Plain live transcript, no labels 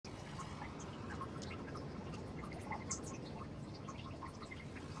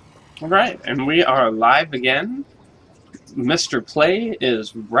Alright, and we are live again. Mr. Play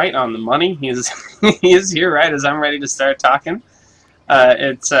is right on the money. He is here right as I'm ready to start talking.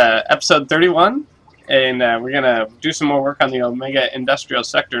 It's episode 31, and we're going to do some more work on the Omega Industrial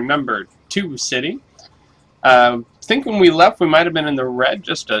Sector number 2 city. I think when we left we might have been in the red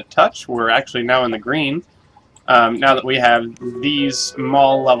just a touch. We're actually now in the green. Now that we have these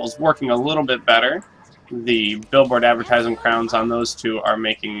mall levels working a little bit better. The billboard advertising crowns on those two are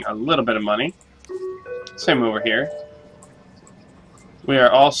making a little bit of money. Same over here. We are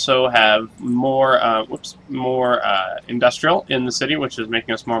also have more industrial in the city, which is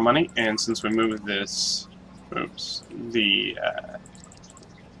making us more money. And since we moved this, the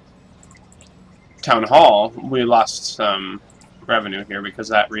town hall, we lost some revenue here because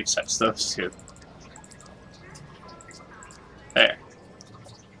that resets those two. There.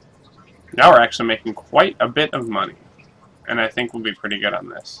 Now we're actually making quite a bit of money, and I think we'll be pretty good on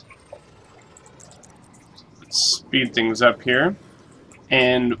this. Let's speed things up here.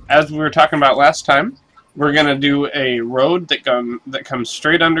 And as we were talking about last time, we're going to do a road that comes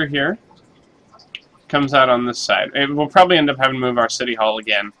straight under here, comes out on this side. We'll probably end up having to move our city hall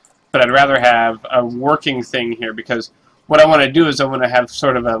again, but I'd rather have a working thing here because what I want to do is I want to have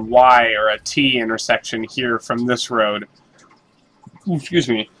sort of a Y or a T intersection here from this road. Excuse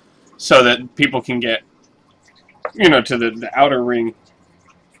me. So that people can get, you know, to the outer ring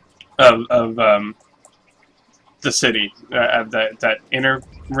of the city, that inner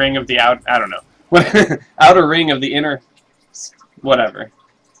ring of the I don't know, outer ring of the inner, whatever.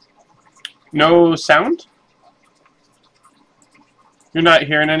 No sound? You're not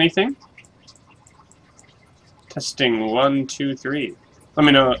hearing anything? Testing 1, 2, 3. Let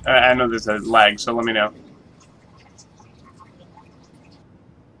me know. I know there's a lag, so let me know.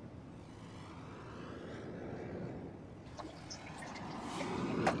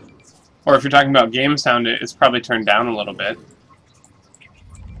 Or if you're talking about game sound, it's probably turned down a little bit.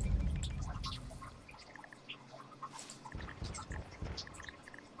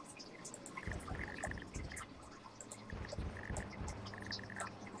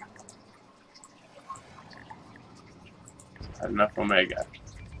 Not enough Omega.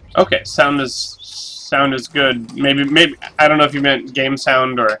 Okay, sound is good. Maybe I don't know if you meant game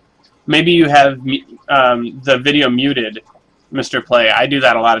sound or maybe you have the video muted. Mr. Play. I do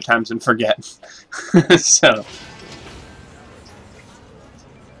that a lot of times and forget. So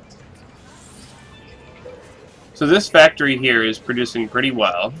this factory here is producing pretty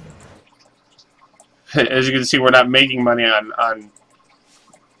well. As you can see, we're not making money on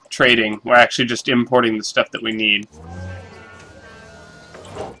trading. We're actually just importing the stuff that we need.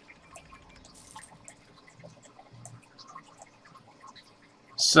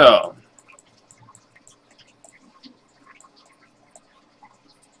 So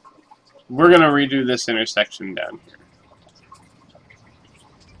we're going to redo this intersection down here.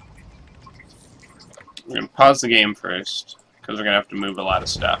 We're going to pause the game first, because we're going to have to move a lot of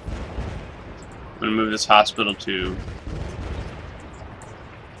stuff. I'm going to move this hospital too.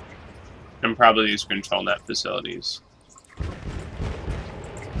 And probably these control net facilities.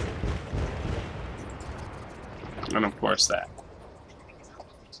 And of course that.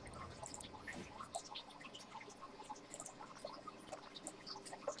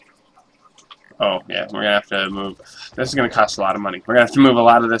 Oh, yeah, we're going to have to move. This is going to cost a lot of money. We're going to have to move a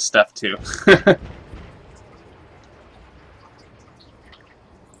lot of this stuff, too.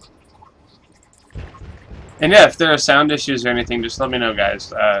 And yeah, if there are sound issues or anything, just let me know,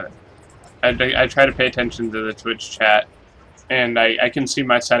 guys. I try to pay attention to the Twitch chat, and I can see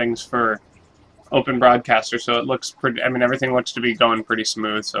my settings for Open Broadcaster, so it looks pretty... I mean, everything looks to be going pretty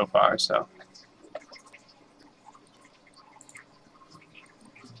smooth so far, so...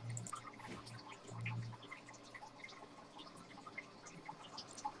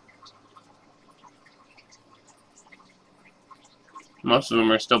 Most of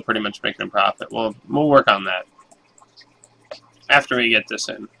them are still pretty much making a profit. We'll work on that after we get this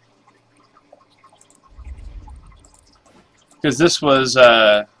in. Because this was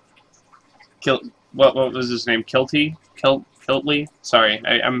what was his name? Kiltley? Sorry,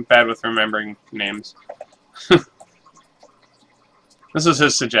 I'm bad with remembering names. This is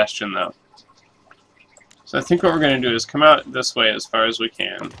his suggestion, though. So I think what we're going to do is come out this way as far as we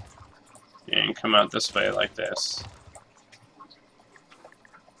can, and come out this way like this.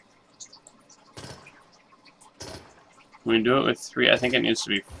 We do it with 3. I think it needs to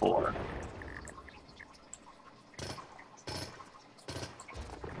be 4.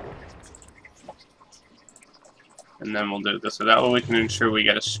 And then we'll do it this way. That way we can ensure we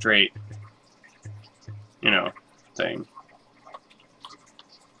get a straight, you know, thing.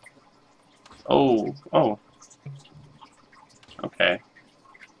 Oh, oh. Okay.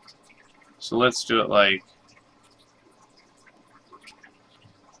 So let's do it like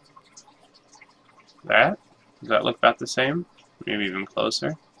that. Does that look about the same? Maybe even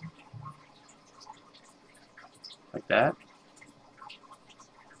closer. Like that.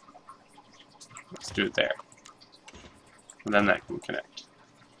 Let's do it there. And then that can connect.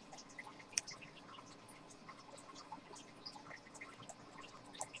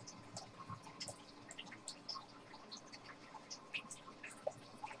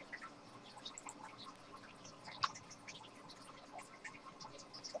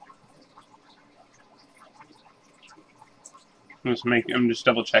 I'm just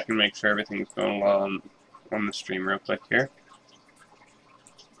double checking, make sure everything's going well on the stream real quick here.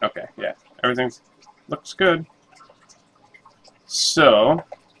 Okay, yeah, everything looks good. So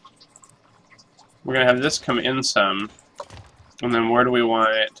we're gonna have this come in some, and then where do we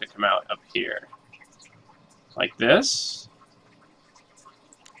want it to come out? Up here, like this.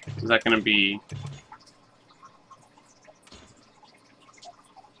 Is that gonna be?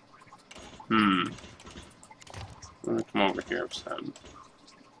 Let me come over here some.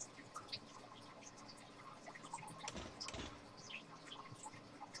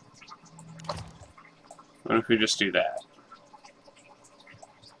 What if we just do that?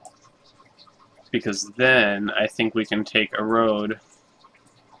 Because then I think we can take a road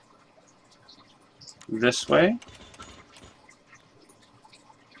this way.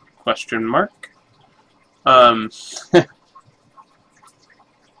 Question mark.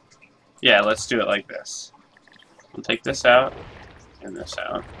 Yeah, let's do it like this. We'll take this out and this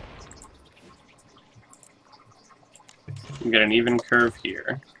out. We get an even curve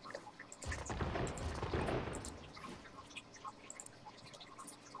here.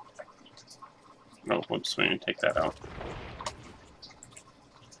 Oh, whoops, we need to take that out.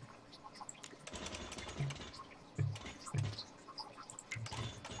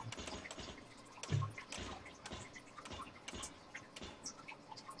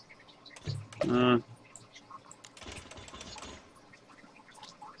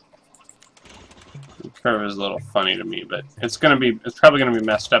 The curve is a little funny to me, but it's probably gonna be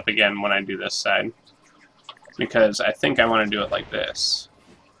messed up again when I do this side. Because I think I want to do it like this.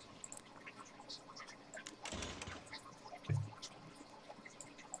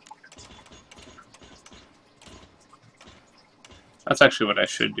 That's actually what I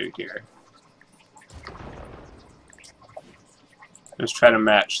should do here. Just try to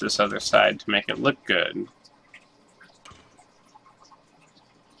match this other side to make it look good.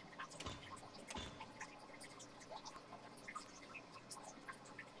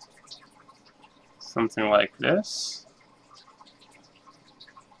 Something like this.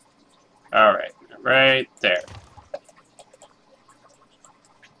 Alright, right there.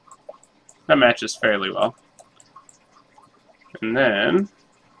 That matches fairly well. And then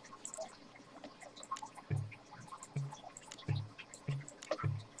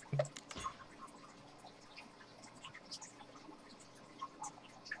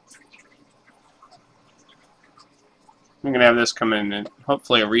I'm going to have this come in at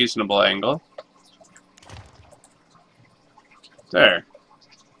hopefully a reasonable angle. There.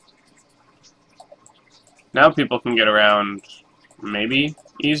 Now people can get around maybe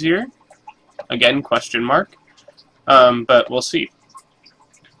easier. Again, question mark. But we'll see.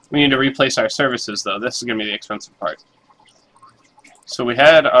 We need to replace our services, though. This is going to be the expensive part. So we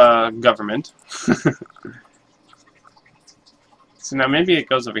had government. So now maybe it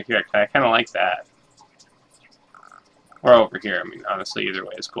goes over here. I kind of like that. Or over here. I mean, honestly, either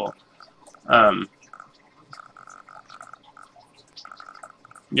way is cool.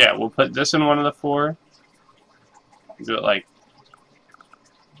 Yeah, we'll put this in one of the four. Do it like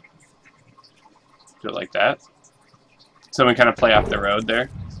that. So we kind of play off the road there.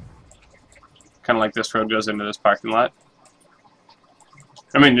 Kind of like this road goes into this parking lot.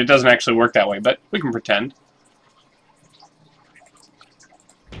 I mean, it doesn't actually work that way, but we can pretend.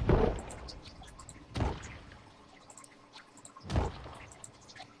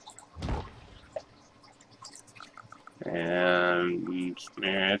 And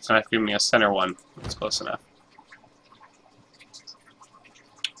yeah, it's not giving me a center one. That's close enough.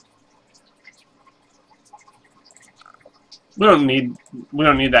 We don't need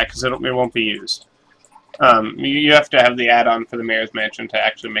that because it won't be used. You have to have the add-on for the mayor's mansion to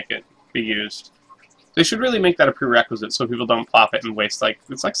actually make it be used. They should really make that a prerequisite so people don't plop it and waste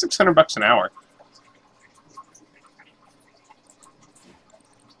it's like $600 an hour.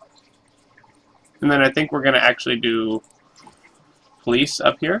 And then I think we're going to actually do police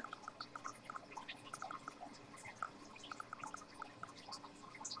up here.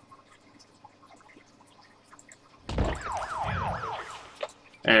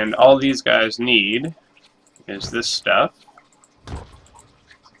 And all these guys need is this stuff.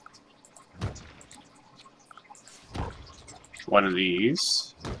 One of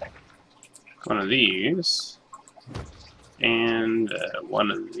these. One of these. And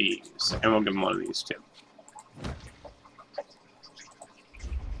one of these. And we'll give them one of these too.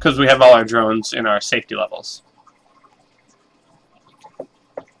 Because we have all our drones in our safety levels.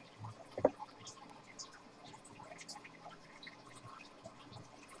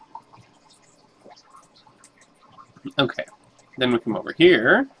 Okay, then we come over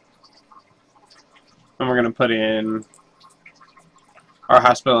here, and we're going to put in our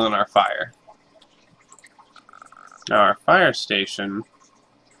hospital and our fire. Now our fire station,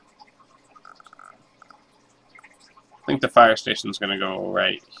 I think the fire station is going to go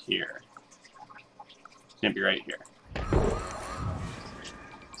right here. It's going to be right here.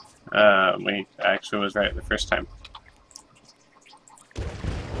 Wait, I actually was right the first time.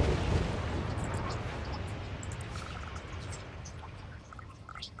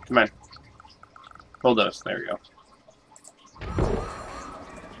 Come on. Bulldoze. There we go.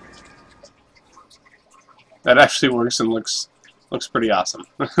 That actually works and looks pretty awesome.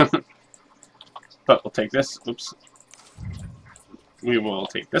 But we'll take this. Oops. We will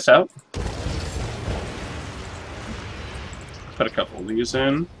take this out. Put a couple of these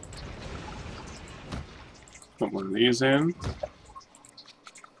in. Put one of these in.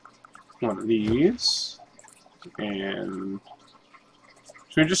 One of these. And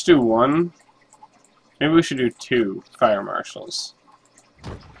should we just do one? Maybe we should do 2 fire marshals.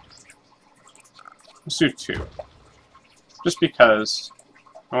 Let's do 2. Just because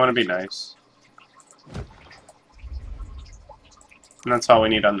I want to be nice. And that's all we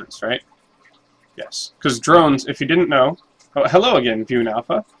need on this, right? Yes. Because drones, if you didn't know... Oh, hello again, View and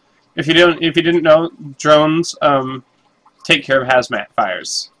Alpha. If you didn't know, drones take care of hazmat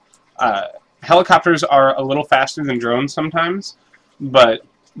fires. Helicopters are a little faster than drones sometimes, but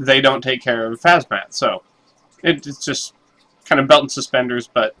they don't take care of hazmat, so it's just kind of belt and suspenders,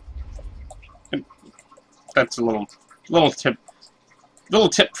 but that's a little tip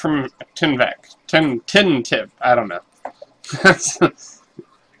from Tinvac. Tin tip, I don't know.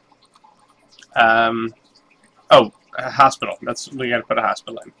 Oh, a hospital. We gotta put a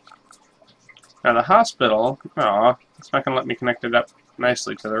hospital in. Now the hospital, aw, it's not gonna let me connect it up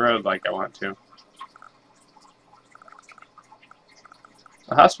nicely to the road like I want to.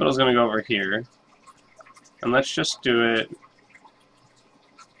 The hospital's gonna go over here, and let's just do it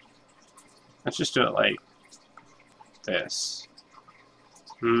like this.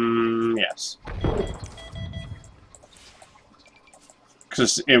 Yes.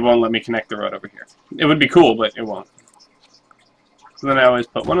 Because it won't let me connect the road over here. It would be cool, but it won't. So then I always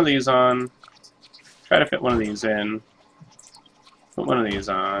put one of these on, try to fit one of these in, put one of these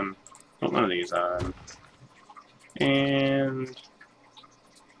on, put one of these on, and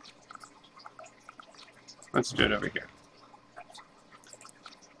let's do it over here.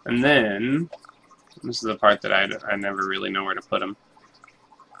 And then, this is the part that I never really know where to put them.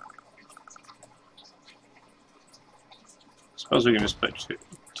 Suppose we can just put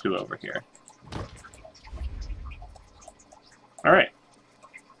two over here. Alright.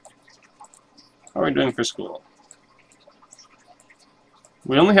 How are we doing for school?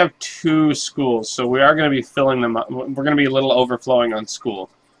 We only have 2 schools, so we are going to be filling them up. We're going to be a little overflowing on school.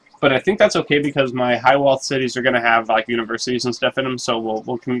 But I think that's okay because my high wealth cities are going to have like universities and stuff in them, so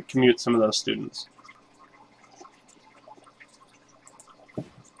we'll commute some of those students.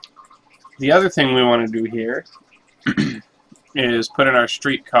 The other thing we want to do here is put in our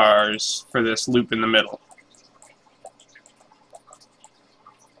streetcars for this loop in the middle.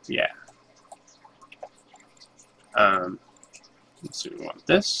 Yeah. Let's see, we want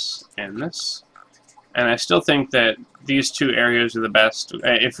this and this. And I still think that these 2 areas are the best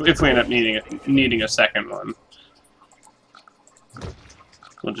if we end up needing a second one.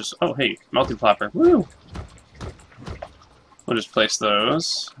 We'll just, oh hey, multi-plopper, woo! We'll just place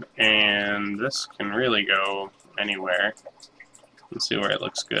those, and this can really go anywhere. Let's see where it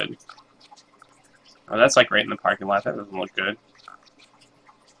looks good. Oh, that's like right in the parking lot. That doesn't look good.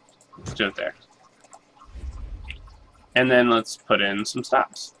 Let's do it there. And then let's put in some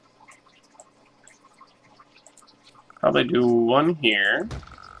stops. Probably do one here.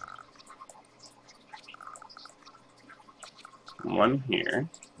 One here.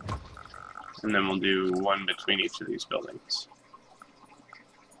 And then we'll do one between each of these buildings.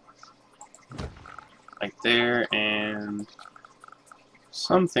 Like there, and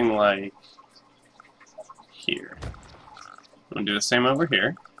something like here. We'll do the same over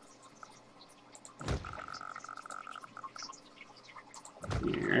here.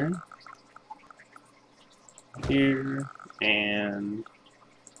 Here. here, here, and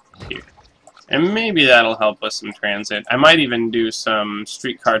here. And maybe that'll help with some transit. I might even do some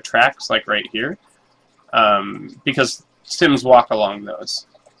streetcar tracks, like right here, because Sims walk along those.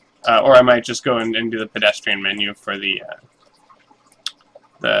 Or I might just go and do the pedestrian menu for the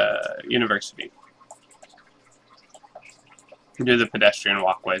university. Do the pedestrian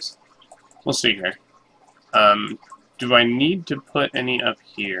walkways. We'll see here. Do I need to put any up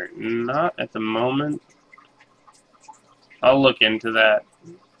here? Not at the moment. I'll look into that.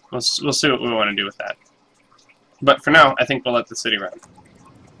 We'll see what we want to do with that. But for now, I think we'll let the city run.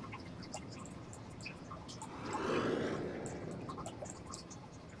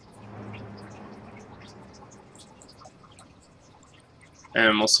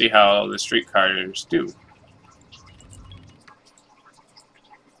 And we'll see how the streetcars do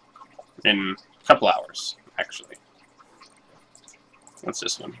in a couple hours, actually. What's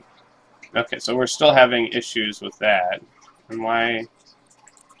this one? Okay, so we're still having issues with that. And why?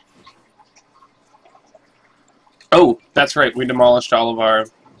 Oh, that's right, we demolished all of our...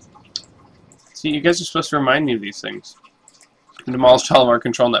 See, you guys are supposed to remind me of these things. We demolished all of our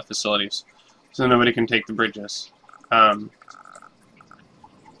control net facilities, so nobody can take the bridges.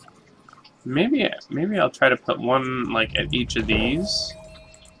 Maybe I'll try to put one, like, at each of these.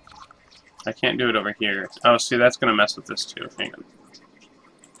 I can't do it over here. Oh, see, that's going to mess with this, too. Hang on.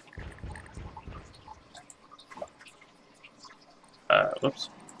 Whoops.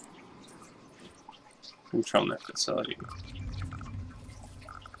 Control net facility.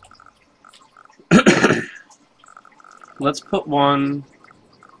 Let's put one...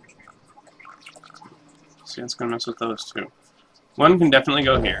 See, it's going to mess with those, too. One can definitely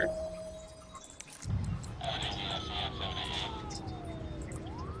go here.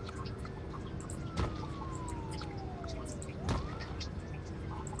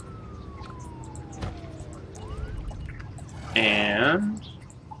 And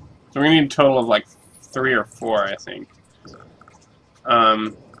so we're gonna need a total of like 3 or 4, I think.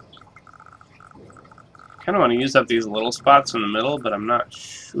 Kind of want to use up these little spots in the middle, but I'm not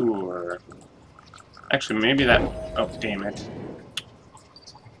sure. Actually, maybe that... Oh, damn it.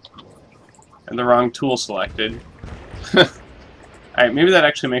 And the wrong tool selected. Alright, maybe that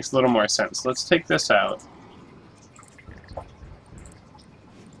actually makes a little more sense. Let's take this out.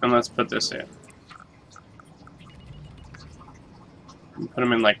 And let's put this in. Put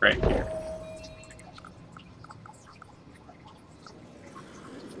them in, like, right here.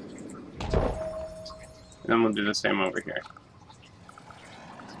 And then we'll do the same over here.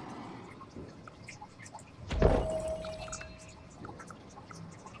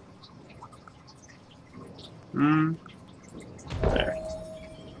 There.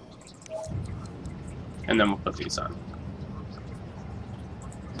 And then we'll put these on.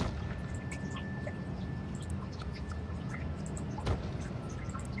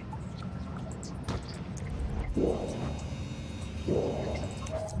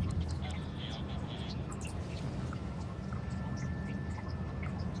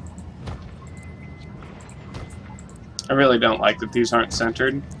 I really don't like that these aren't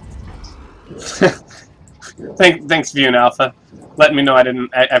centered. Thanks, View and Alpha. Letting me know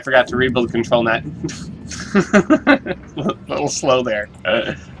I forgot to rebuild control net. A little slow there.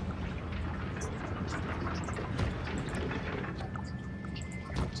 There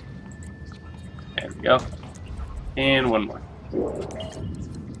we go. And one more.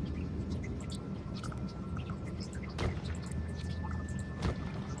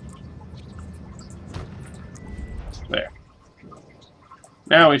 There.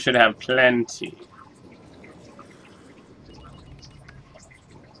 Now we should have plenty.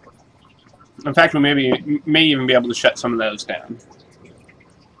 In fact, we may even be able to shut some of those down.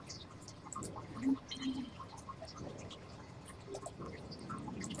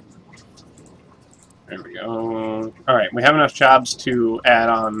 There we go. Alright, we have enough jobs to add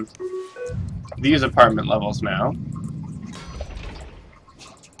on these apartment levels now.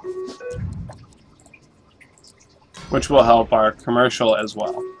 Which will help our commercial as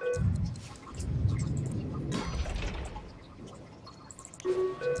well.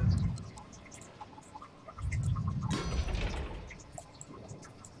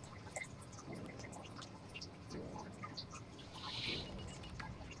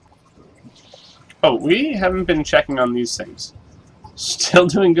 Oh, we haven't been checking on these things. Still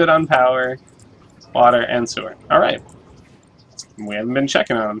doing good on power, water, and sewer. Alright. We haven't been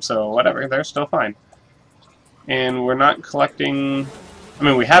checking on them, so whatever, they're still fine. And we're not collecting... I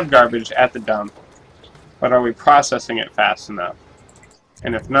mean, we have garbage at the dump, but are we processing it fast enough?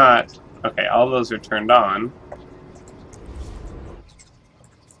 And if not, okay, all those are turned on.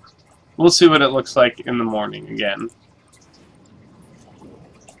 We'll see what it looks like in the morning again.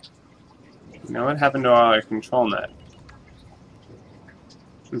 Now what happened to all our control net?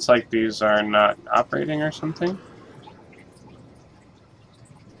 It's like these are not operating or something?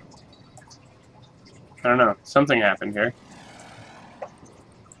 I don't know. Something happened here.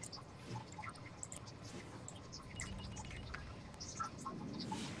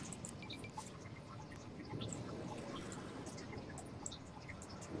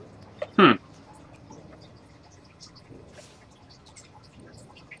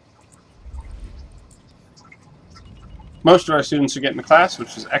 Most of our students are getting to class,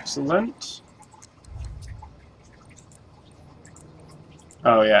 which is excellent.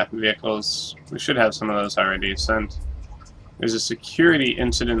 Oh yeah, vehicles. We should have some of those already sent. There's a security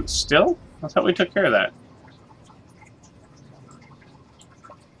incident still? I thought we took care of that.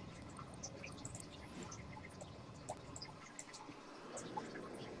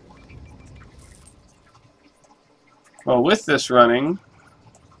 Well, with this running,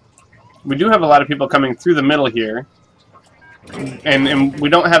 we do have a lot of people coming through the middle here. And we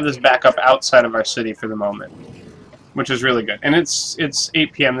don't have this backup outside of our city for the moment, which is really good. And it's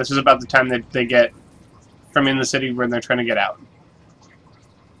 8 p.m. This is about the time that they get from in the city when they're trying to get out.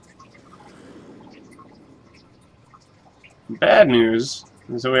 Bad news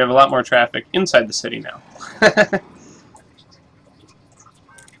is that we have a lot more traffic inside the city now.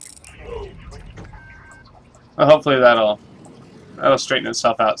 Well, hopefully that'll straighten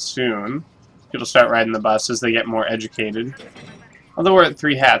itself out soon. People start riding the bus as they get more educated. Although we're at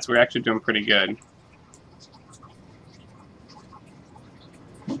 3 hats, we're actually doing pretty good.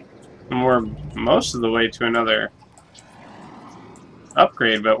 And we're most of the way to another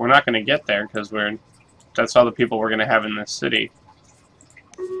upgrade, but we're not going to get there because that's all the people we're going to have in this city.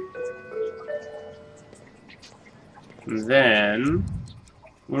 And then,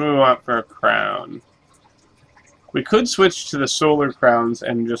 what do we want for a crown? We could switch to the solar crowns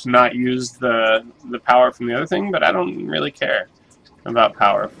and just not use the power from the other thing, but I don't really care about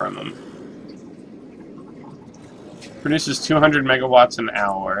power from them. Produces 200 megawatts an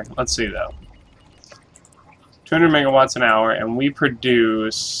hour. Let's see though. 200 megawatts an hour, and we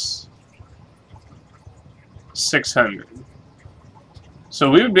produce 600.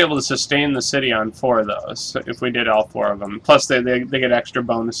 So we would be able to sustain the city on 4 of those if we did all 4 of them. Plus they get extra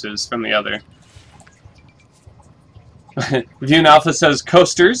bonuses from the other. View Alpha says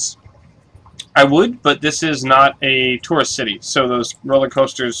coasters. I would, but this is not a tourist city, so those roller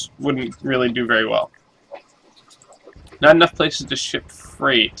coasters wouldn't really do very well. Not enough places to ship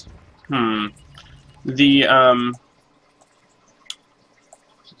freight. The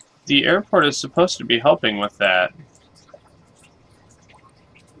airport is supposed to be helping with that.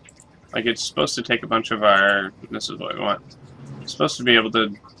 Like, it's supposed to take a bunch of our... This is what we want. It's supposed to be able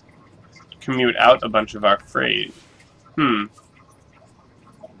to commute out a bunch of our freight.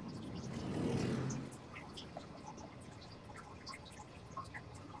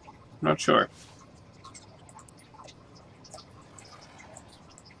 Not sure.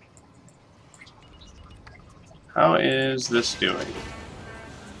 How is this doing?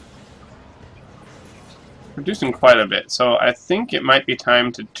 Producing quite a bit, so I think it might be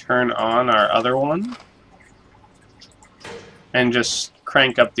time to turn on our other one and just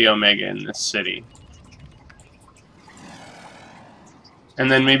crank up the Omega in this city.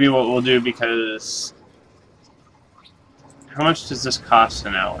 And then maybe what we'll do, because how much does this cost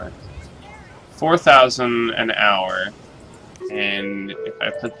an hour? 4,000 an hour. And if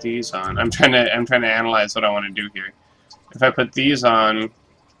I put these on, I'm trying to analyze what I want to do here. If I put these on, it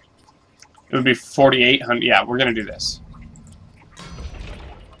would be 4,800. Yeah, we're gonna do this.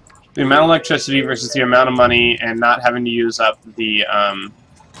 The amount of electricity versus the amount of money, and not having to use up the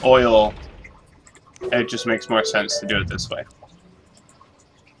oil. It just makes more sense to do it this way.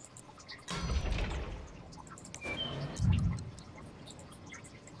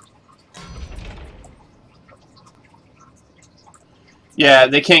 Yeah,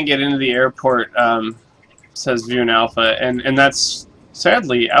 they can't get into the airport, says View Alpha, and that's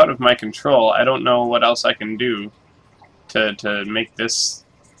sadly out of my control. I don't know what else I can do to make this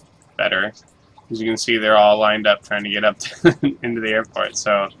better. As you can see, they're all lined up trying to get up into the airport,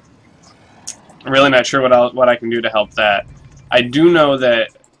 so I'm really not sure what I can do to help that. I do know that,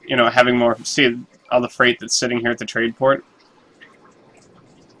 you know, having more... See all the freight that's sitting here at the trade port?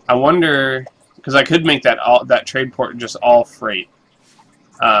 I wonder... Because I could make that trade port just all freight.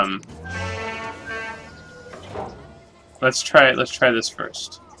 Let's try this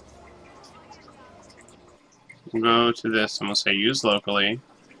first. We'll go to this and we'll say use locally,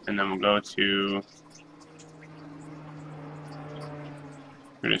 and then we'll go to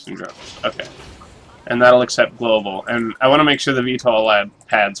Producing drones. Okay. And that'll accept global. And I want to make sure the VTOL lab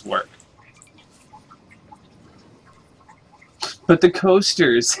pads work. But the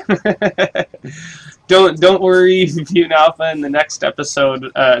coasters. Don't worry, View Alpha. In the next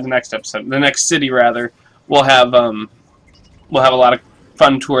episode, the next city rather, we'll have a lot of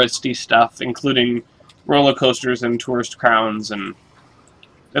fun touristy stuff, including roller coasters and tourist crowns, and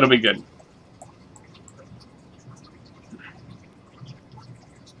it'll be good.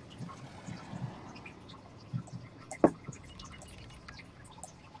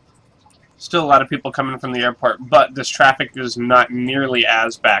 Still a lot of people coming from the airport, but this traffic is not nearly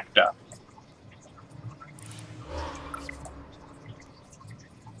as backed up.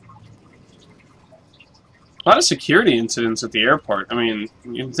 A lot of security incidents at the airport. I mean,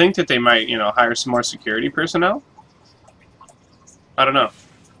 you'd think that they might, hire some more security personnel. I don't know.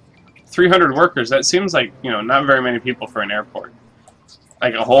 300 workers, that seems like, not very many people for an airport.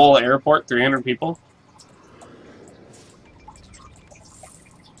 Like a whole airport, 300 people?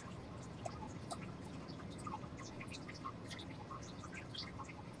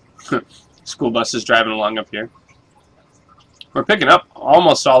 School buses driving along up here. We're picking up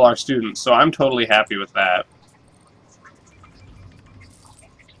almost all our students, so I'm totally happy with that.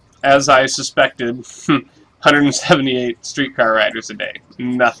 As I suspected, 178 streetcar riders a day.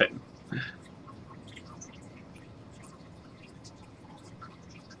 Nothing.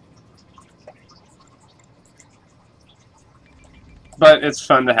 But it's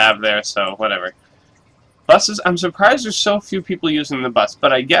fun to have there, so whatever. Buses, I'm surprised there's so few people using the bus,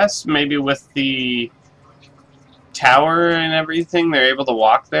 but I guess maybe with the tower and everything, they're able to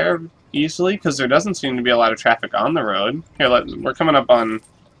walk there easily, because there doesn't seem to be a lot of traffic on the road. Here, we're coming up on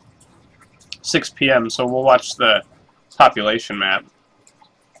 6 p.m., so we'll watch the population map.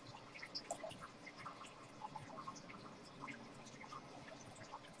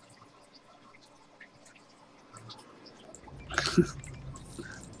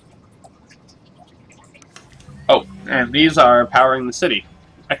 Oh, and these are powering the city.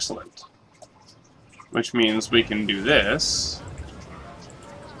 Excellent. Which means we can do this.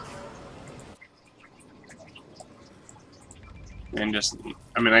 And just,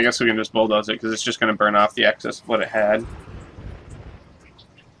 I guess we can just bulldoze it because it's just going to burn off the excess of what it had.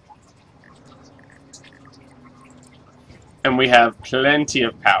 And we have plenty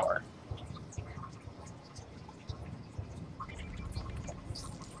of power.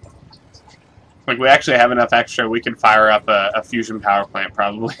 Like, we actually have enough extra, we could fire up a fusion power plant,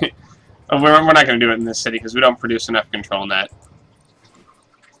 probably. We're not going to do it in this city, because we don't produce enough control net.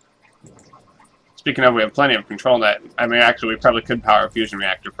 Speaking of, we have plenty of control net. Actually, we probably could power a fusion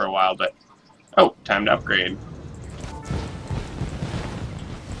reactor for a while, but... Oh, time to upgrade.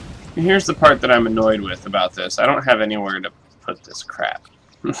 Here's the part that I'm annoyed with about this. I don't have anywhere to put this crap.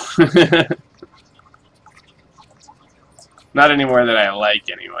 Not anywhere that I like,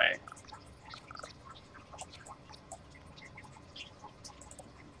 anyway.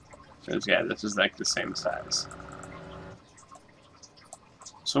 Yeah, this is like the same size.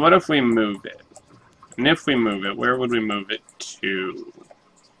 So what if we move it? And if we move it, where would we move it to?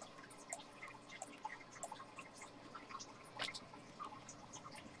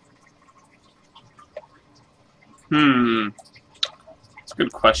 That's a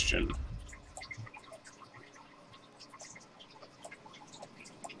good question.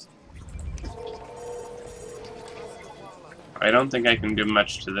 I don't think I can do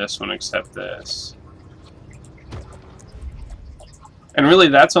much to this one except this. And really,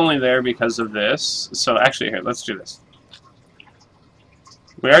 that's only there because of this. So actually, here, let's do this.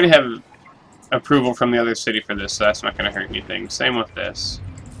 We already have approval from the other city for this, so that's not going to hurt anything. Same with this.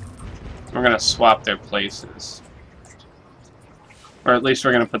 We're going to swap their places. Or at least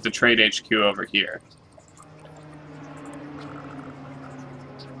we're going to put the trade HQ over here.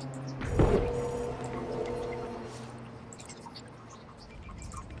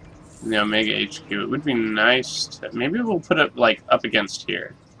 The Omega HQ. It would be nice to... Maybe we'll put it, like, up against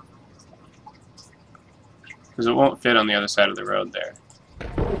here. Because it won't fit on the other side of the road there.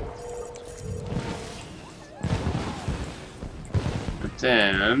 But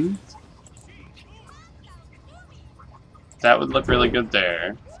then... That would look really good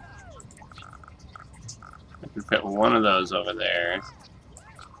there. I can fit one of those over there.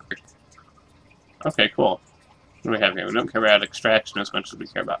 Okay, cool. What do we have here? We don't care about extraction as much as we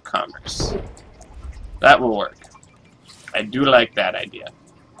care about commerce. That will work. I do like that idea.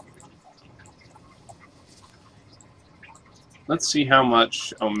 Let's see how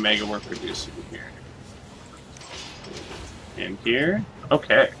much Omega we're producing here. And here.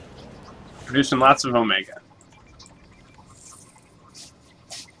 Okay. Producing lots of Omega.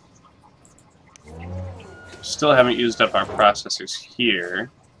 still haven't used up our processors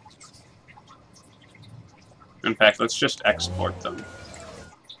here. In fact, let's just export them.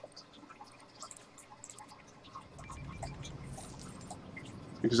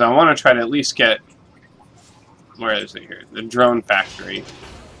 Because I want to try to at least get... Where is it here? The drone factory.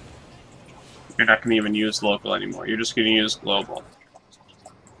 You're not going to even use local anymore. You're just going to use global.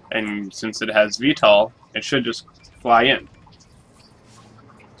 And since it has VTOL, it should just fly in.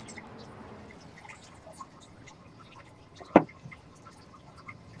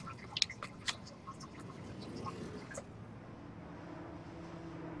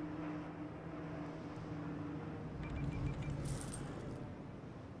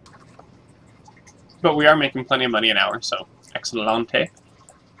 But we are making plenty of money an hour, so excelente.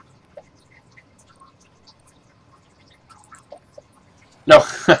 No,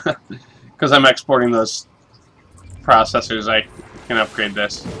 because I'm exporting those processors, I can upgrade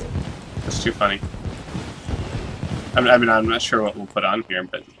this. It's too funny. I mean, I'm not sure what we'll put on here,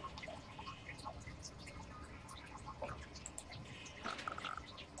 but...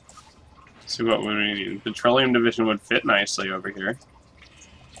 See what we need. The petroleum division would fit nicely over here.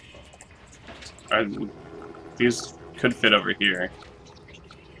 These could fit over here.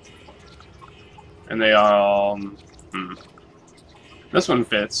 And they all... This one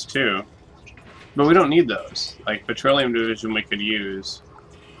fits, too. But we don't need those. Like, petroleum division we could use.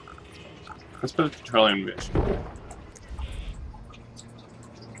 Let's put the petroleum division.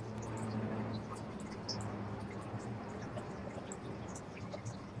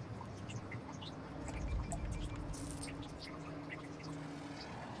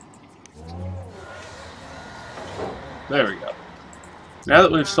 There we go. Now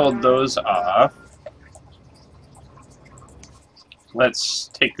that we've sold those off, let's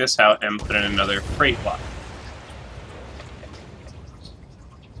take this out and put in another freight lot.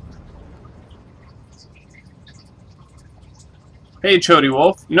 Hey, Chody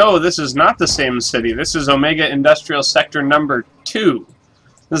Wolf. No, this is not the same city. This is Omega Industrial Sector number 2.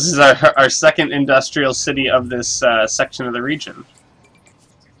 This is our second industrial city of this section of the region.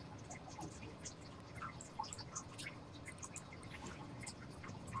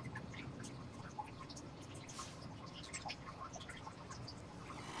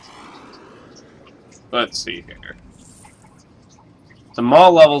 Let's see here. The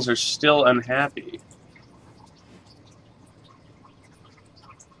mall levels are still unhappy.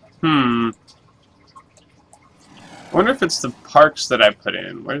 I wonder if it's the parks that I put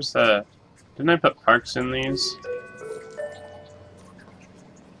in. Where's the... Didn't I put parks in these?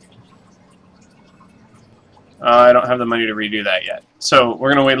 I don't have the money to redo that yet. So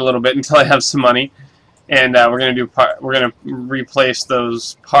we're gonna wait a little bit until I have some money. And we're gonna replace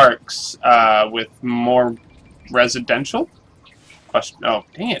those parks with more residential. Question. Oh,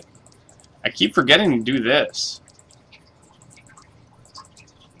 dang it! I keep forgetting to do this.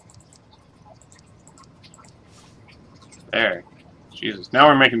 There, Jesus! Now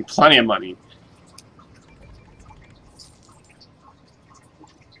we're making plenty of money.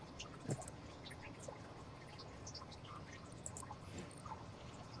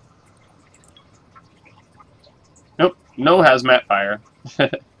 Nope, no hazmat fire.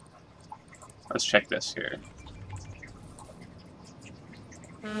 Let's check this here.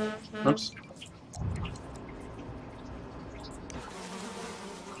 Oops.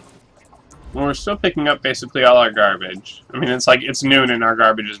 Well, we're still picking up basically all our garbage. I mean, it's like it's noon and our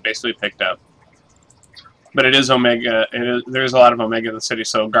garbage is basically picked up. But it is Omega. There's a lot of Omega in the city,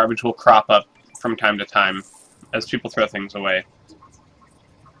 so garbage will crop up from time to time as people throw things away.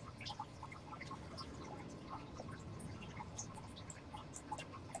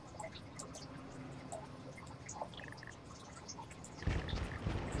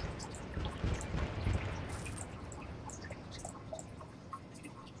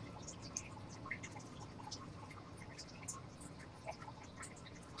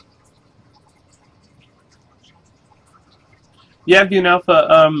 Yeah, Bune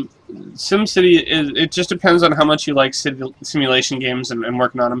Alpha, SimCity, it just depends on how much you like simulation games and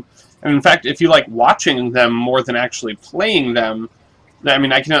working on them. And in fact, if you like watching them more than actually playing them, I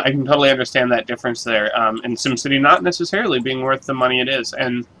mean, I can totally understand that difference there. And SimCity not necessarily being worth the money it is.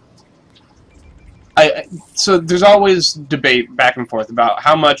 And so there's always debate back and forth about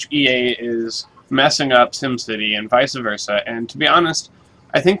how much EA is messing up SimCity and vice versa. And to be honest,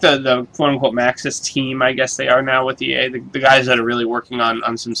 I think the quote-unquote Maxis team, I guess they are now with EA, the guys that are really working on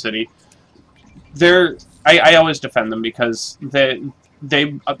SimCity, I always defend them because they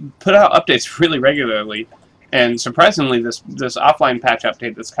put out updates really regularly, and surprisingly, this offline patch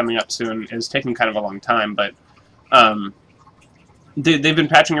update that's coming up soon is taking kind of a long time, but they've been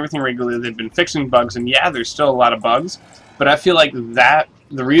patching everything regularly. They've been fixing bugs, and yeah, there's still a lot of bugs. But I feel like that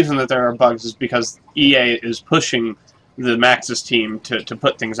the reason that there are bugs is because EA is pushing the Maxis team to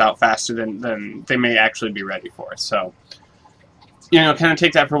put things out faster than they may actually be ready for. So, you know, kind of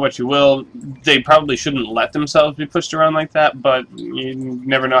take that for what you will. They probably shouldn't let themselves be pushed around like that, but you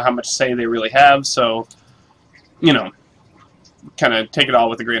never know how much say they really have. So, you know, kind of take it all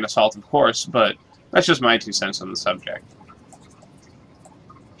with a grain of salt, of course, but that's just my 2 cents on the subject.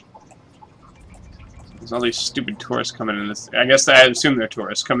 There's all these stupid tourists coming in this. I guess I assume they're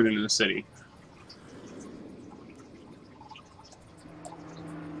tourists coming into the city.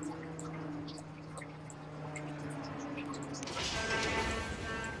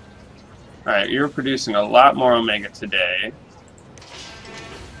 Alright, you're producing a lot more Omega today.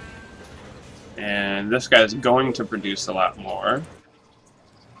 And this guy's going to produce a lot more.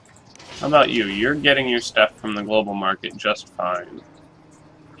 How about you? You're getting your stuff from the global market just fine.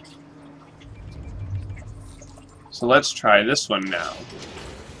 So let's try this one now.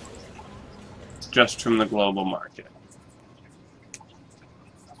 Just from the global market.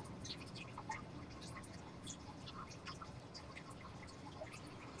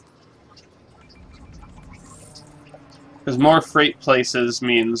 Because more freight places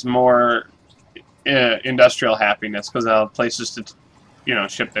means more industrial happiness, because they'll have places to, you know,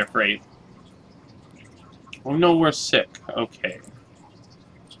 ship their freight. Oh no, we're sick. Okay.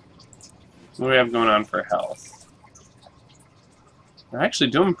 What do we have going on for health? We're actually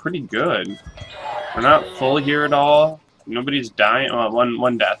doing pretty good. We're not full here at all. Nobody's dying. Oh,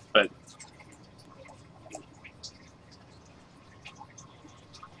 one death, but...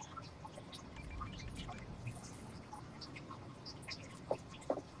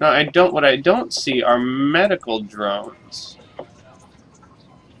 No, what I don't see are medical drones.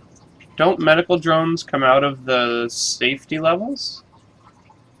 Don't medical drones come out of the safety levels?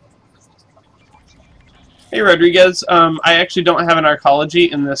 Hey Rodriguez, I actually don't have an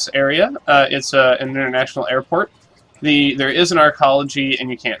arcology in this area. It's an international airport. There is an arcology and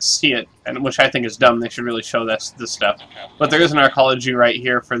you can't see it, and which I think is dumb. They should really show this stuff. But there is an arcology right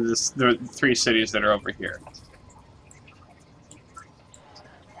here for the 3 cities that are over here.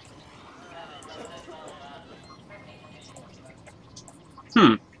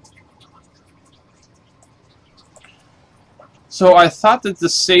 So I thought that the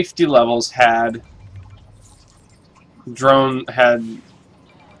safety levels had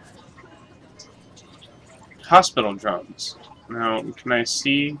hospital drones. Now, can I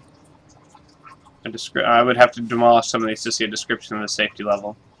see a description? I would have to demolish some of these to see a description of the safety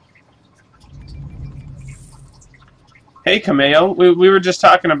level. Hey, Kameo, we were just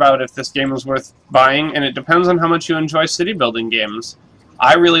talking about if this game was worth buying, and it depends on how much you enjoy city building games.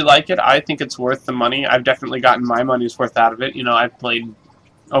 I really like it. I think it's worth the money. I've definitely gotten my money's worth out of it. You know, I've played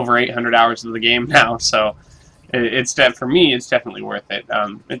over 800 hours of the game now, so for me, it's definitely worth it.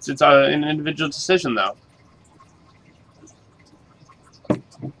 It's an individual decision, though.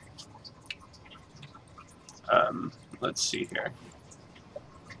 Let's see here.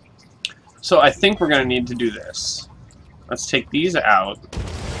 So I think we're going to need to do this. Let's take these out,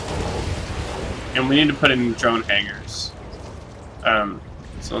 and we need to put in drone hangars.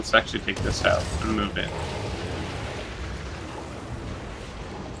 So let's actually take this out and move it.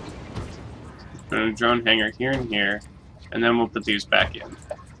 Put in a drone hangar here and here, and then we'll put these back in.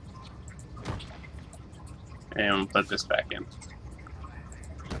 And we'll put this back in.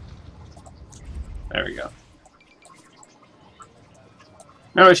 There we go.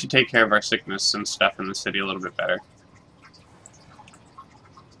 Now we should take care of our sickness and stuff in the city a little bit better.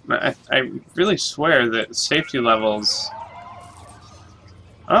 I really swear that safety levels...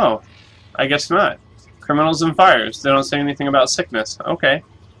 Oh, I guess not. Criminals and fires. They don't say anything about sickness. Okay.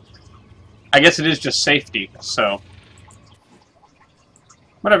 I guess it is just safety, so...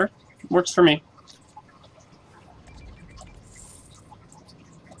 Whatever. Works for me.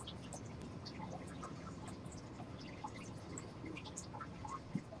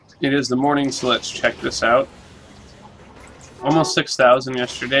 It is the morning, so let's check this out. Almost 6,000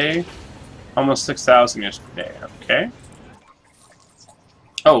 yesterday. Almost 6,000 yesterday. Okay.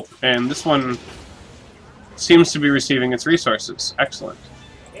 Oh, and this one seems to be receiving its resources. Excellent.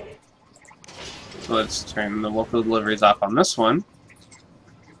 So let's turn the local deliveries off on this one.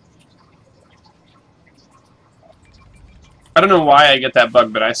 I don't know why I get that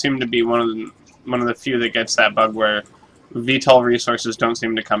bug, but I seem to be one of the few that gets that bug where VTOL resources don't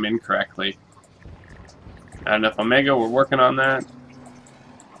seem to come in correctly. Not enough Omega, we're working on that.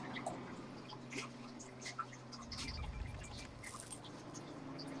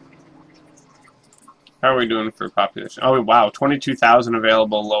 How are we doing for population? Oh, wow, 22,000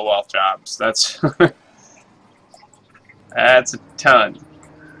 available low-wealth jobs. That's that's a ton.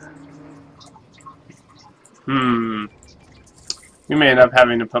 We may end up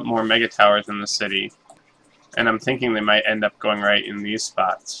having to put more mega towers in the city, and I'm thinking they might end up going right in these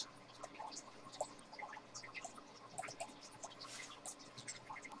spots.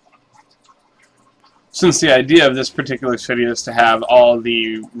 Since the idea of this particular city is to have all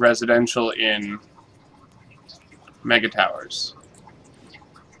the residential in mega towers.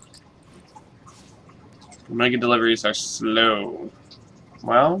 Mega deliveries are slow.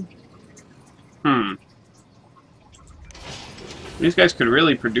 Well, these guys could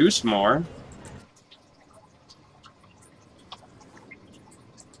really produce more.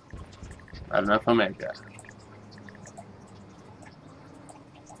 Not enough Omega.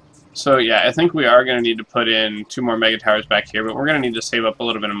 So yeah, I think we are going to need to put in 2 more mega towers back here, but we're going to need to save up a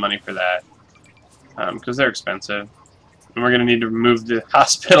little bit of money for that. Because they're expensive. And we're going to need to move the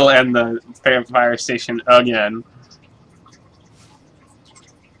hospital and the fire station again.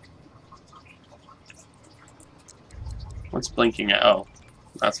 What's blinking at? Oh,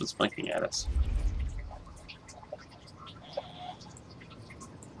 that's what's blinking at us.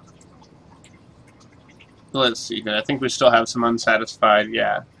 Let's see here. I think we still have some unsatisfied,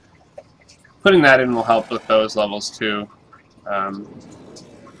 yeah. Putting that in will help with those levels too.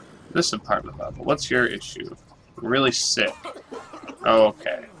 This apartment level, what's your issue? I'm really sick. Oh,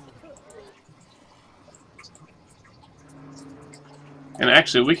 okay. And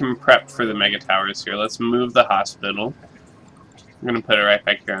actually, we can prep for the mega towers here. Let's move the hospital. I'm going to put it right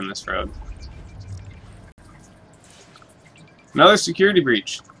back here on this road. Another security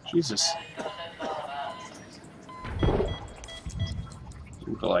breach. Jesus.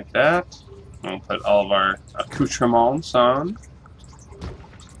 We'll go like that. We'll put all of our accoutrements on.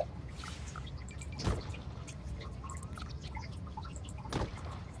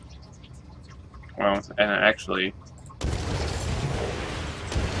 Well, and actually,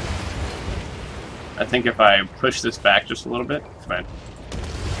 I think if I push this back just a little bit, it's fine.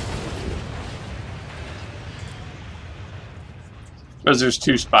 Because there's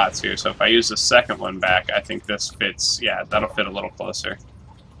 2 spots here, so if I use the second one back, I think this fits, yeah, that'll fit a little closer.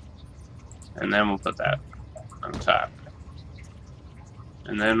 And then we'll put that on top.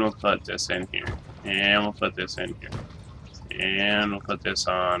 And then we'll put this in here. And we'll put this in here. And we'll put this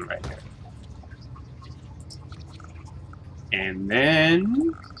on right here. And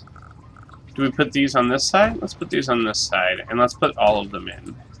then, do we put these on this side? Let's put these on this side, and let's put all of them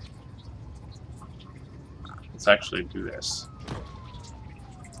in. Let's actually do this.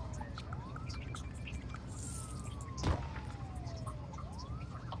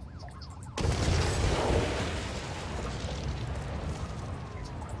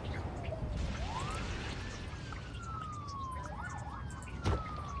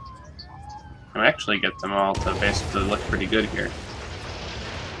 I'll actually get them all to basically look pretty good here.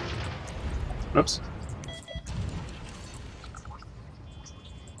 Whoops.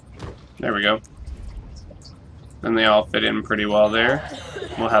 There we go. Then they all fit in pretty well there.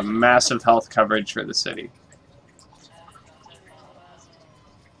 We'll have massive health coverage for the city.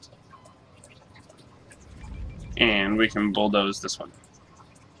 And we can bulldoze this one.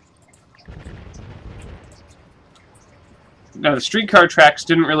 Now the streetcar tracks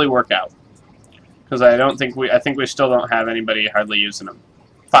didn't really work out. Because I think we still don't have anybody hardly using them.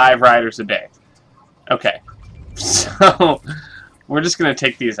 5 riders a day. Okay. So, we're just going to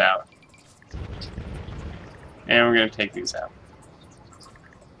take these out. And we're going to take these out.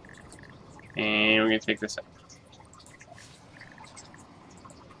 And we're going to take this out.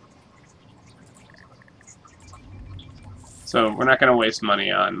 So, we're not going to waste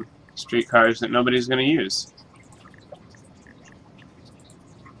money on streetcars that nobody's going to use.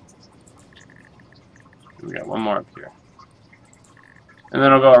 We got one more up here. And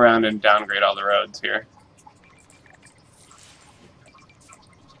then I'll go around and downgrade all the roads here.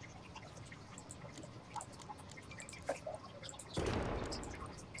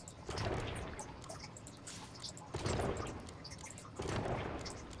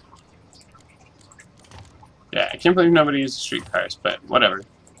 Yeah, I can't believe nobody uses streetcars, but whatever.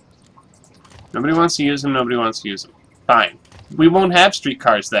 Nobody wants to use them, nobody wants to use them. Fine. We won't have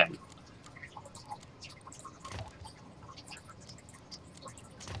streetcars then.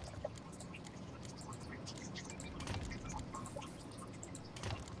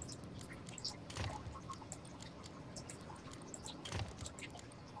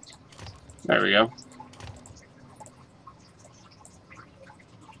 There we go.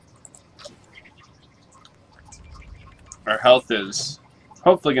 Our health is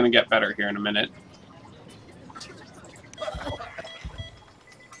hopefully going to get better here in a minute.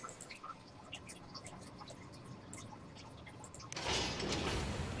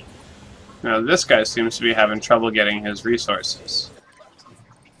 Now this guy seems to be having trouble getting his resources.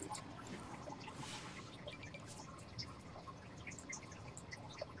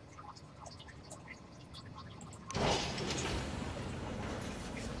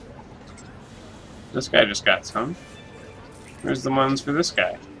 This guy just got some. Where's the ones for this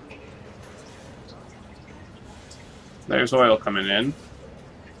guy? There's oil coming in.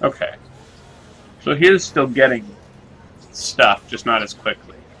 Okay. So he is still getting stuff, just not as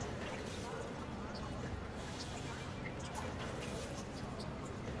quickly.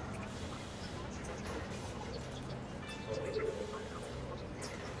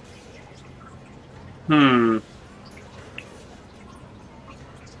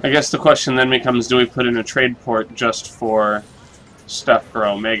 I guess the question then becomes, do we put in a trade port just for stuff for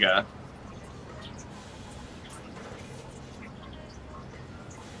Omega?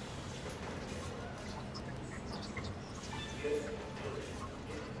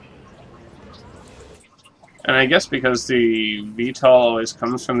 And I guess because the VTOL always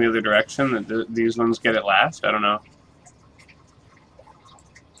comes from the other direction, that these ones get it last? I don't know.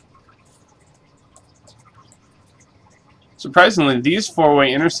 Surprisingly, these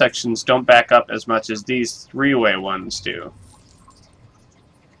four-way intersections don't back up as much as these three-way ones do.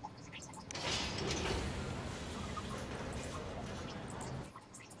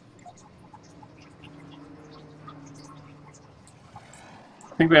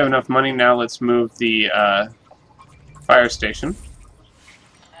 I think we have enough money now. Let's move the fire station.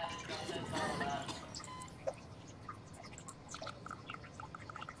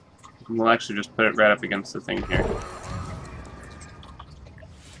 We'll actually just put it right up against the thing here.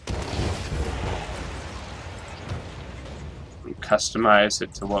 Customize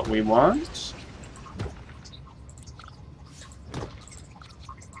it to what we want.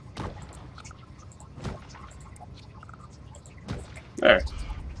 There.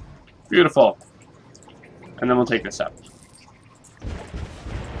 Beautiful. And then we'll take this up.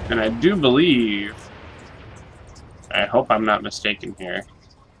 And I do believe, I hope I'm not mistaken here.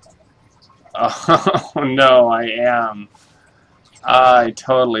 Oh no, I am. I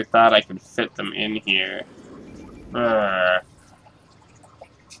totally thought I could fit them in here.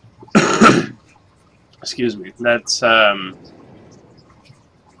 Excuse me, that's not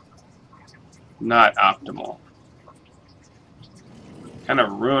optimal. Kind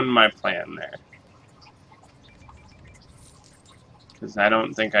of ruined my plan there. Because I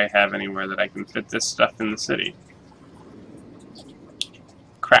don't think I have anywhere that I can fit this stuff in the city.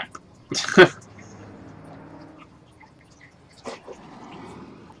 Crap.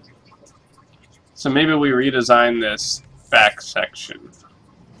 So maybe we redesign this back section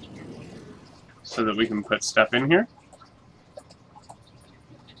so that we can put stuff in here.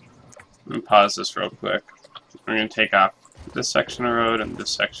 Let me pause this real quick. We're going to take off this section of road and this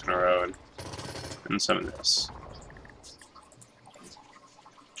section of road and some of this.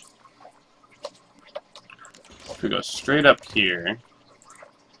 If we go straight up here,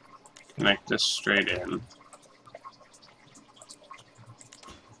 connect this straight in,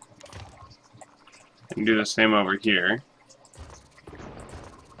 and do the same over here.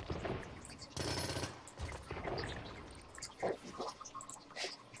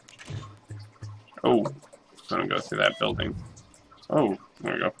 Oh, it's gonna go through that building. Oh,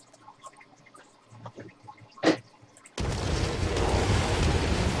 there we go. Let's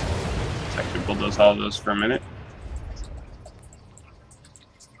actually bulldoze all of those for a minute.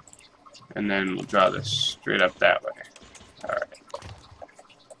 And then we'll draw this straight up that way. Alright.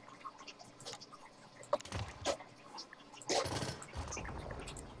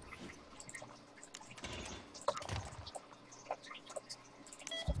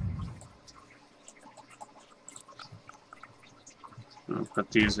 We'll put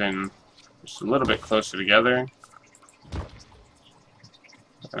these in just a little bit closer together.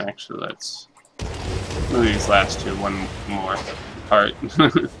 And actually, let's move these last two one more apart.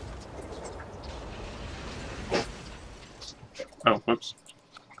 Oh, whoops.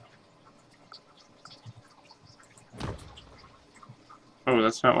 Oh,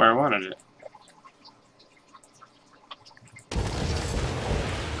 that's not where I wanted it.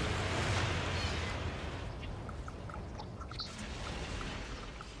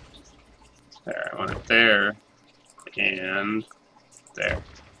 There, I want it there, and there.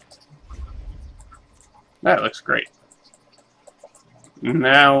 That looks great.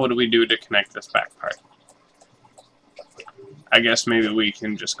 Now, what do we do to connect this back part? I guess maybe we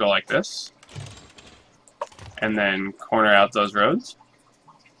can just go like this, and then corner out those roads.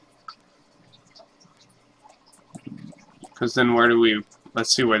 Because then where do we,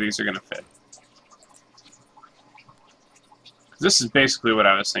 let's see where these are going to fit. This is basically what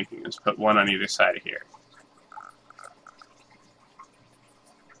I was thinking, is put one on either side of here.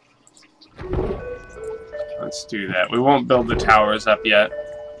 Let's do that. We won't build the towers up yet,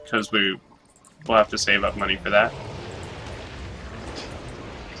 because we'll have to save up money for that.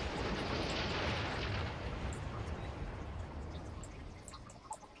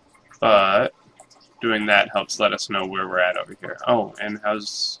 But doing that helps let us know where we're at over here. Oh, and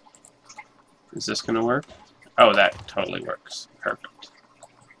is this going to work? Oh, that totally works. Perfect.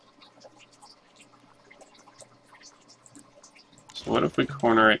 So what if we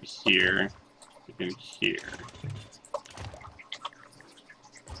corner it here and here?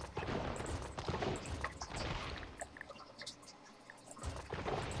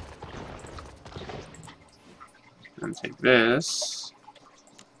 And take this.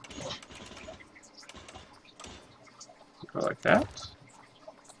 Go like that.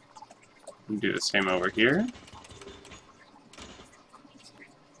 And do the same over here.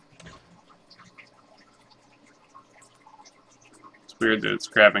 It's weird that it's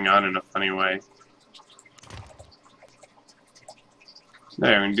grabbing on in a funny way.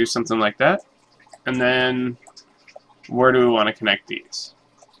 There, we're going to do something like that. And then, where do we want to connect these?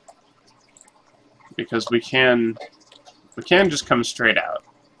 Because we can just come straight out.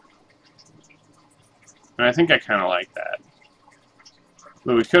 And I think I kind of like that.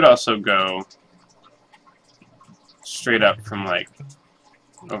 But we could also go straight up from, like,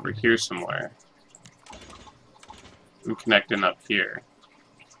 over here somewhere. And connecting up here.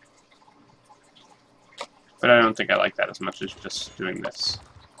 But I don't think I like that as much as just doing this.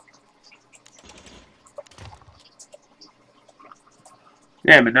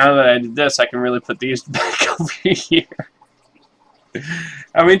 Yeah, but now that I did this, I can really put these back over here.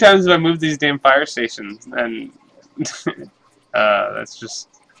 How many times have I moved these damn fire stations? And that's just...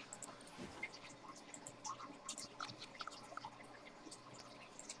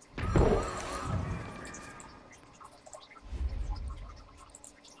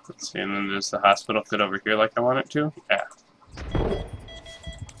 Let's see, and then does the hospital fit over here like I want it to? Yeah.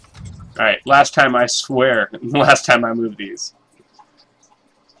 Alright, last time I swear, last time I moved these.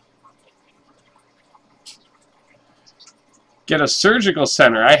 Get a surgical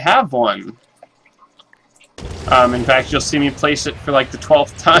center. I have one. In fact, you'll see me place it for like the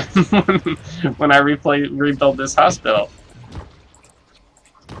 12th time when I rebuild this hospital.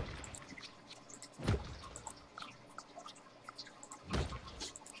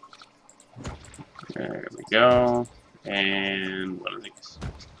 There we go. And one of these.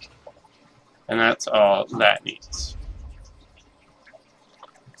 And that's all that needs.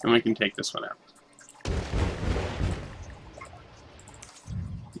 And we can take this one out.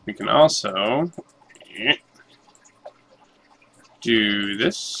 We can also do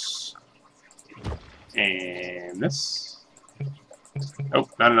this and this. Oh,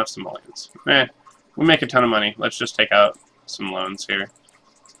 not enough simoleons. We'll make a ton of money. Let's just take out some loans here.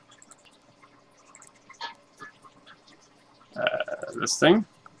 This thing.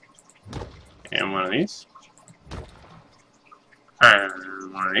 And one of these.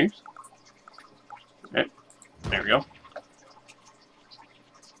 And one of these. Okay, there we go.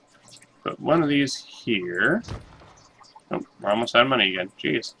 Put one of these here. Oh, we're almost out of money again.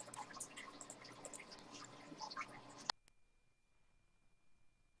 Jeez.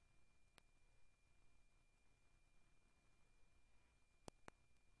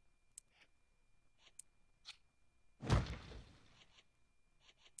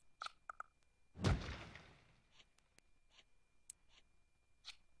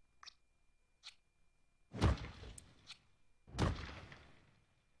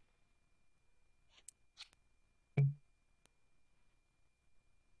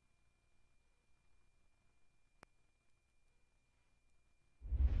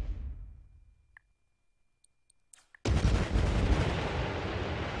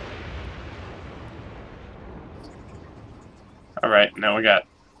 Alright, now we got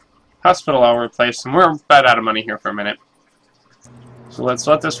hospital all replaced, and we're about out of money here for a minute. So let's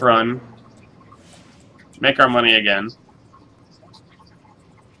let this run. Make our money again.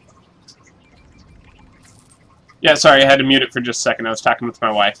 Yeah, sorry, I had to mute it for just a second. I was talking with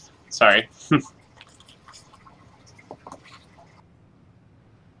my wife. Sorry.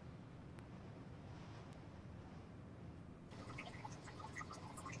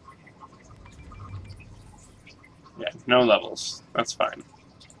 Yeah, no levels. That's fine.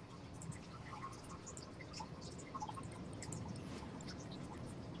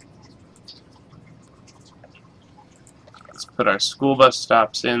 Let's put our school bus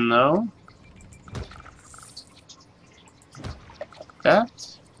stops in, though. Like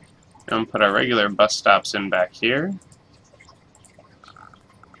that. And put our regular bus stops in back here.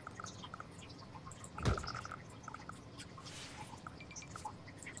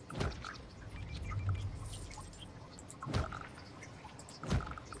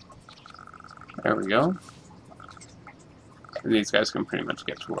 There we go. And these guys can pretty much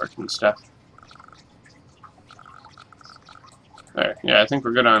get to work and stuff. There. Yeah, I think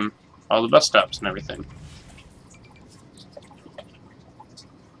we're good on all the bus stops and everything.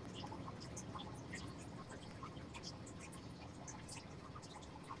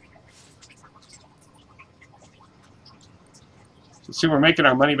 See, we're making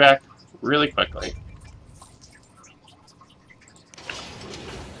our money back really quickly.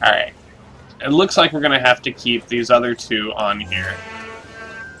 Alright. It looks like we're going to have to keep these other two on here.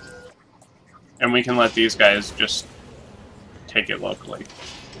 And we can let these guys just take it locally.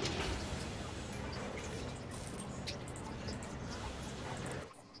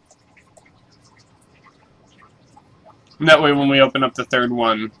 And that way when we open up the third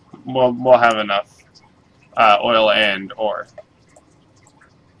one, we'll have enough oil and ore.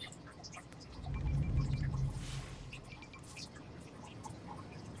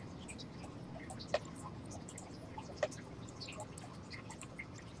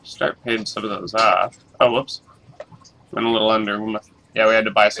 Start paying some of those off. Oh, whoops. Went a little under. Yeah, we had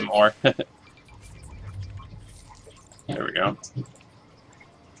to buy some ore. There we go.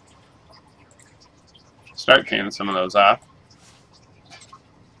 Start paying some of those off.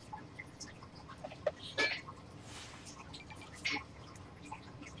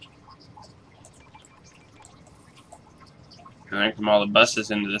 And then come all the buses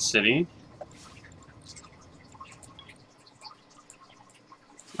into the city.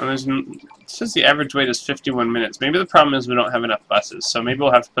 And it says the average wait is 51 minutes. Maybe the problem is we don't have enough buses, so maybe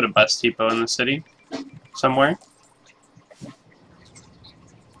we'll have to put a bus depot in the city somewhere.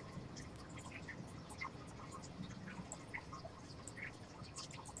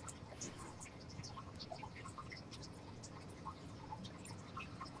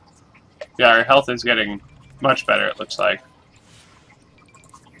 Yeah, our health is getting much better, it looks like.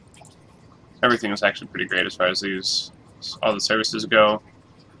 Everything is actually pretty great as far as all the services go.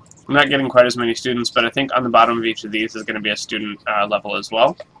 I'm not getting quite as many students, but I think on the bottom of each of these is going to be a student level as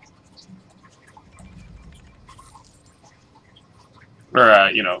well. Or,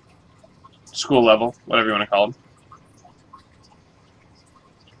 you know, school level, whatever you want to call them.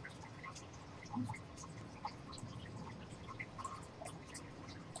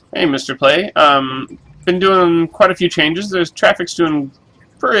 Hey, Mr. Play. Been doing quite a few changes. Traffic's doing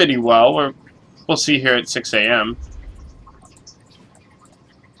pretty well. We'll see here at 6 a.m.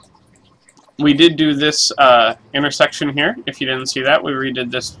 We did do this intersection here. If you didn't see that, we redid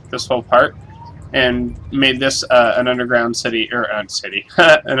this whole part and made this an underground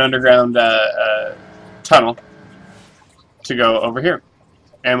an underground tunnel to go over here.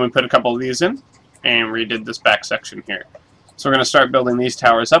 And we put a couple of these in and redid this back section here. So we're going to start building these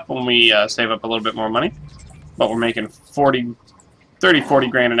towers up when we save up a little bit more money. But we're making 30, 40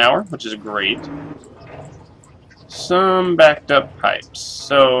 grand an hour, which is great. Some backed up pipes.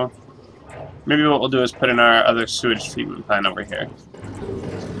 So maybe what we'll do is put in our other sewage treatment plant over here.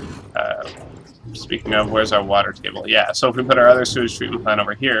 Speaking of, where's our water table? Yeah, so if we put our other sewage treatment plant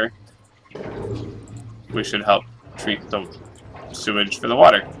over here, we should help treat the sewage for the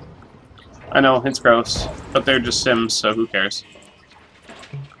water. I know, it's gross, but they're just Sims, so who cares?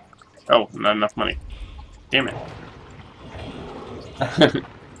 Oh, not enough money. Damn it.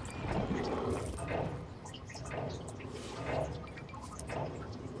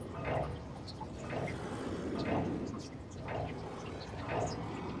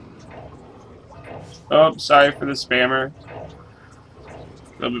 Oh, sorry for the spammer.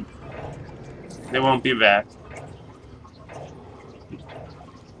 They won't be back.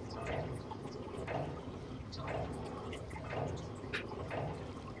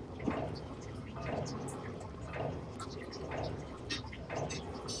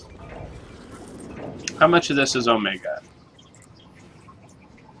 How much of this is Omega?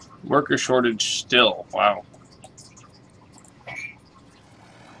 Worker shortage still. Wow.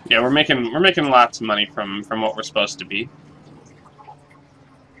 Yeah, we're making lots of money from what we're supposed to be.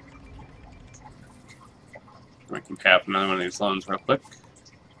 We can cap another one of these loans real quick.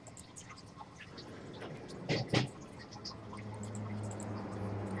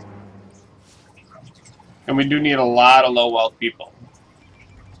 And we do need a lot of low wealth people.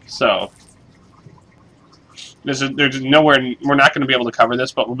 So there's nowhere, we're not going to be able to cover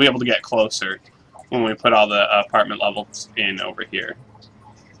this, but we'll be able to get closer when we put all the apartment levels in over here.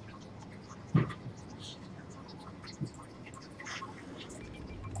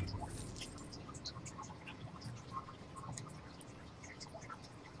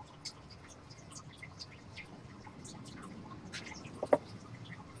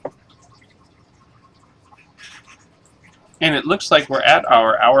 And it looks like we're at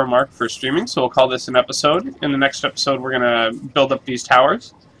our hour mark for streaming, so we'll call this an episode. In the next episode, we're going to build up these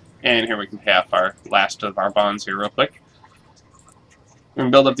towers. And here we can pay off our last of our bonds here real quick. We're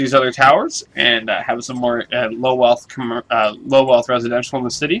going to build up these other towers and have some more low wealth residential in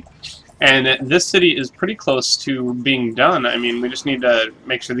the city. And this city is pretty close to being done. I mean, we just need to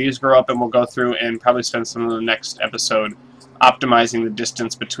make sure these grow up, and we'll go through and probably spend some of the next episode optimizing the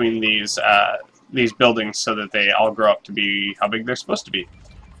distance between these buildings so that they all grow up to be how big they're supposed to be.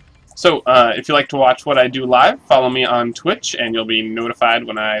 So, if you like to watch what I do live, follow me on Twitch, and you'll be notified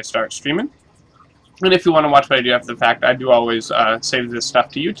when I start streaming. And if you want to watch what I do after the fact, I do always save this stuff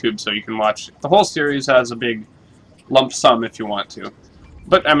to YouTube, so you can watch the whole series as a big lump sum if you want to.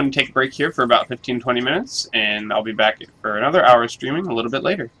 But I'm going to take a break here for about 15-20 minutes, and I'll be back for another hour of streaming a little bit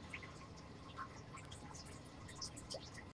later.